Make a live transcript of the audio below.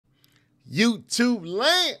YouTube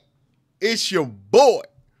land? It's your boy,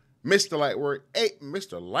 Mr. Lightwork,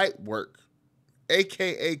 Mr. Lightwork,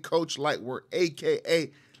 aka Coach Lightwork, aka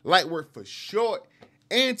Lightwork for short.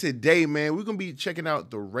 And today, man, we're gonna be checking out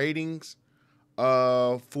the ratings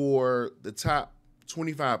for the top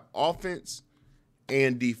 25 offense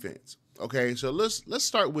and defense. Okay, so let's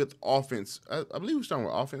start with offense. I believe we're starting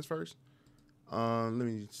with offense first. Let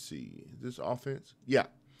me see. This offense? Yeah.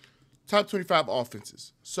 Top 25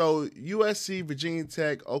 offenses. So USC, Virginia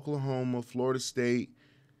Tech, Oklahoma, Florida State,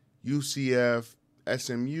 UCF,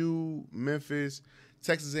 SMU, Memphis,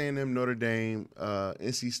 Texas A&M, Notre Dame,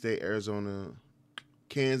 NC State, Arizona,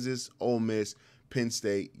 Kansas, Ole Miss, Penn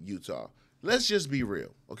State, Utah. Let's just be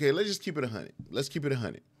real. Okay, let's just keep it 100. Let's keep it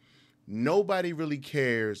 100. Nobody really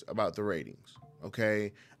cares about the ratings,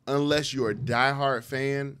 okay? Unless you're a diehard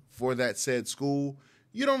fan for that said school,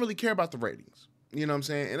 you don't really care about the ratings. You know what I'm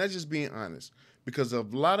saying? And that's just being honest. Because a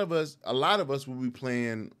lot of us will be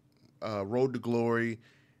playing Road to Glory,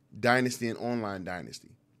 Dynasty, and Online Dynasty.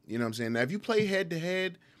 You know what I'm saying? Now, if you play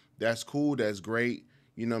head-to-head, that's cool. That's great.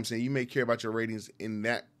 You know what I'm saying? You may care about your ratings in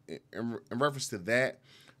reference to that.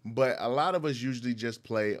 But a lot of us usually just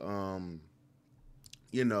play,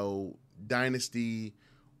 Dynasty,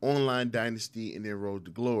 Online Dynasty, and then Road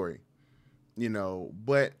to Glory.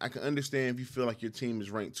 But I can understand if you feel like your team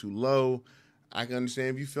is ranked too low. I can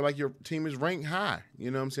understand if you feel like your team is ranked high. You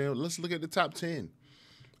know what I'm saying? Let's look at the top 10.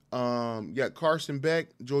 You got Carson Beck,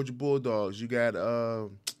 Georgia Bulldogs. You got,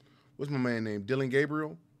 what's my man name? Dylan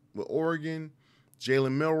Gabriel with Oregon.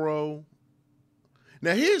 Jalen Milroe.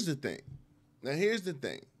 Now, here's the thing.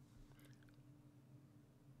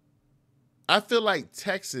 I feel like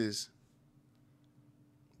Texas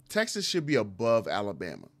should be above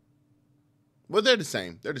Alabama. Well, they're the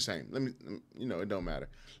same. It don't matter.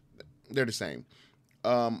 They're the same.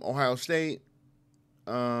 Ohio State,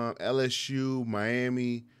 LSU,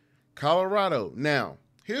 Miami, Colorado. Now,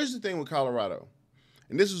 here's the thing with Colorado,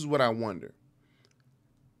 and this is what I wonder,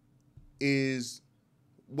 is,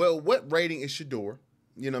 well, what rating is Shador?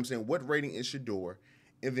 You know what I'm saying? What rating is Shador?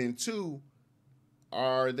 And then two,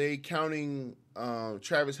 are they counting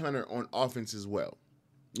Travis Hunter on offense as well?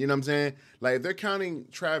 You know what I'm saying? Like, if they're counting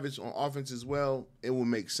Travis on offense as well, it will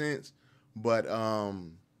make sense. But,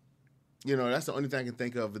 that's the only thing I can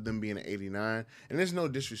think of them being an 89. And there's no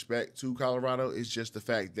disrespect to Colorado. It's just the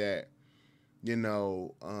fact that,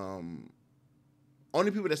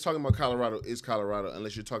 only people that's talking about Colorado is Colorado,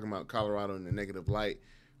 unless you're talking about Colorado in a negative light.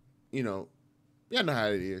 Y'all know how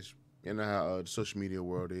it is. You know how the social media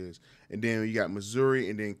world is. And then you got Missouri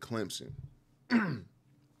and then Clemson. I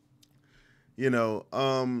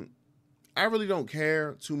really don't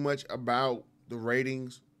care too much about the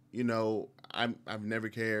ratings. I've never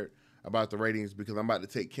cared about the ratings because I'm about to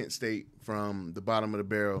take Kent State from the bottom of the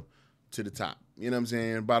barrel to the top. You know what I'm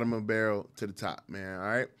saying? Bottom of the barrel to the top, man. All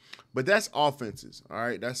right? But that's offenses. All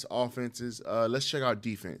right? That's offenses. Let's check out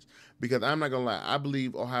defense because I'm not going to lie. I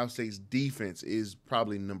believe Ohio State's defense is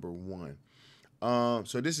probably number one.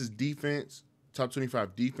 So this is defense, top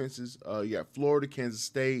 25 defenses. You got Florida, Kansas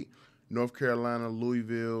State, North Carolina,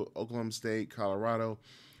 Louisville, Oklahoma State, Colorado.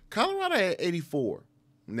 Colorado at 84.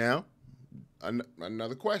 Now,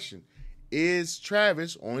 another question. Is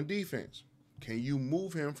Travis on defense? Can you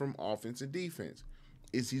move him from offense to defense?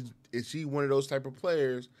 Is he one of those type of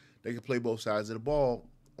players that can play both sides of the ball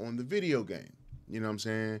on the video game? You know what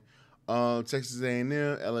I'm saying? Texas A&M,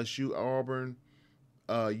 LSU, Auburn,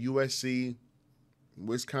 USC,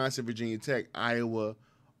 Wisconsin, Virginia Tech, Iowa,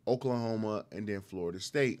 Oklahoma, and then Florida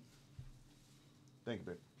State. Thank you,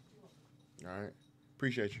 babe. All right.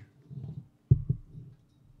 Appreciate you.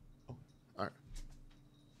 All right.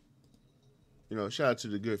 Shout out to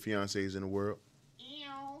the good fiancés in the world.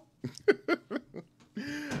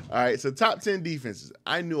 All right, so top 10 defenses.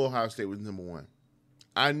 I knew Ohio State was number one.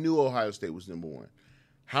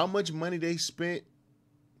 How much money they spent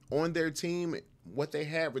on their team, what they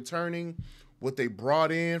had returning, what they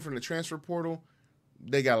brought in from the transfer portal,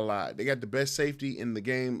 they got a lot. They got the best safety in the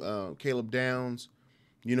game, Caleb Downs,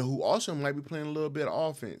 who also might be playing a little bit of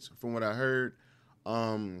offense from what I heard.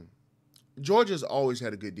 Georgia's always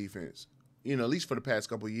had a good defense, at least for the past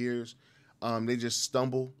couple of years. They just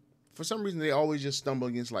stumble. For some reason, they always just stumble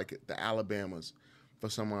against, like, the Alabamas for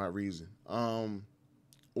some odd reason.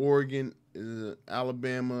 Oregon,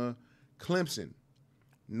 Alabama, Clemson,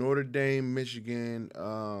 Notre Dame, Michigan,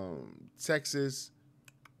 Texas,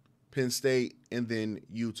 Penn State, and then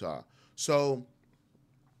Utah. So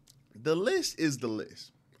the list is the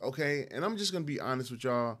list, okay? And I'm just going to be honest with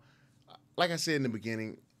y'all. Like I said in the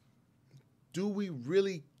beginning, do we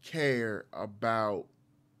really care about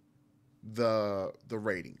the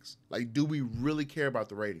ratings. Like, do we really care about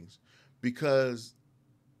the ratings? Because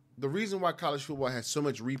the reason why college football has so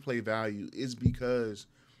much replay value is because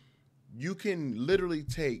you can literally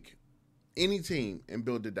take any team and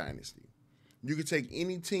build a dynasty. You can take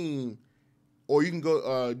any team, or you can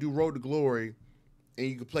go do Road to Glory, and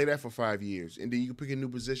you can play that for 5 years, and then you can pick a new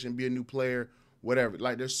position, be a new player, whatever.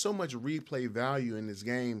 Like, there's so much replay value in this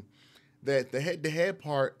game that the head-to-head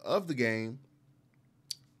part of the game,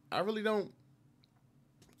 I really don't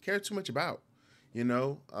care too much about. You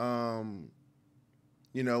know,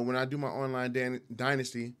 when I do my online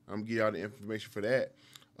dynasty, I'm gonna give y'all the information for that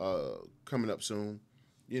coming up soon.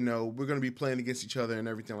 We're gonna be playing against each other and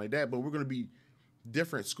everything like that, but we're gonna be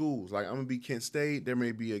different schools. Like, I'm gonna be Kent State. There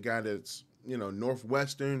may be a guy that's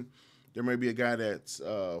Northwestern. There may be a guy that's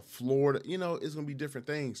Florida. It's gonna be different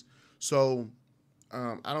things. So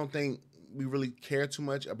I don't think we really care too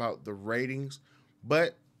much about the ratings,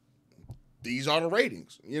 but these are the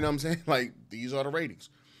ratings. You know what I'm saying? Like, these are the ratings.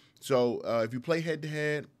 So if you play head to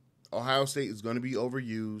head, Ohio State is going to be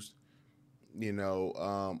overused.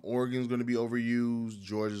 Oregon's going to be overused.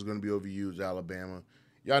 Georgia's going to be overused. Alabama.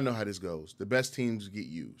 Y'all know how this goes. The best teams get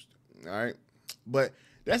used. All right. But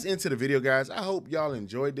that's into the video, guys. I hope y'all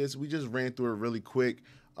enjoyed this. We just ran through it really quick.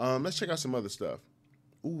 Let's check out some other stuff.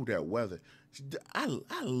 Ooh, that weather. I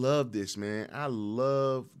love this, man. I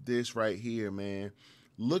love this right here, man.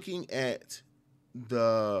 Looking at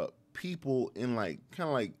the people in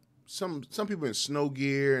some people in snow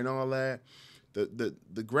gear and all that. The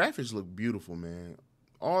graphics look beautiful, man.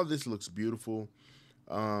 All this looks beautiful.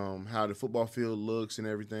 How the football field looks and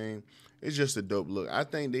everything. It's just a dope look. I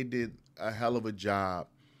think they did a hell of a job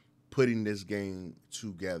putting this game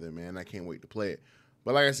together, man. I can't wait to play it.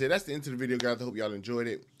 But like I said, that's the end of the video, guys. I hope y'all enjoyed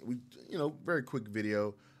it. Very quick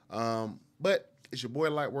video. But it's your boy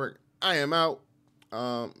Lightwork. I am out.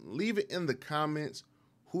 Leave it in the comments.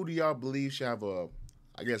 Who do y'all believe should have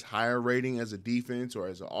higher rating as a defense or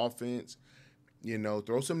as an offense?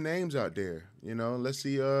 Throw some names out there. Let's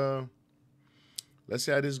see how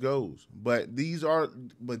this goes. But these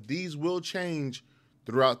will change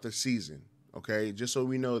throughout the season. Okay, just so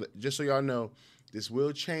y'all know, this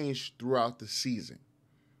will change throughout the season.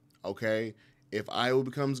 Okay, if Iowa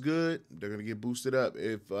becomes good, they're gonna get boosted up.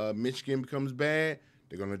 If Michigan becomes bad,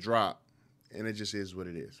 they're gonna drop. And it just is what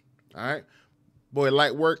it is. All right. Boy,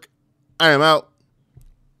 Lightwork. I am out.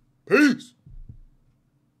 Peace.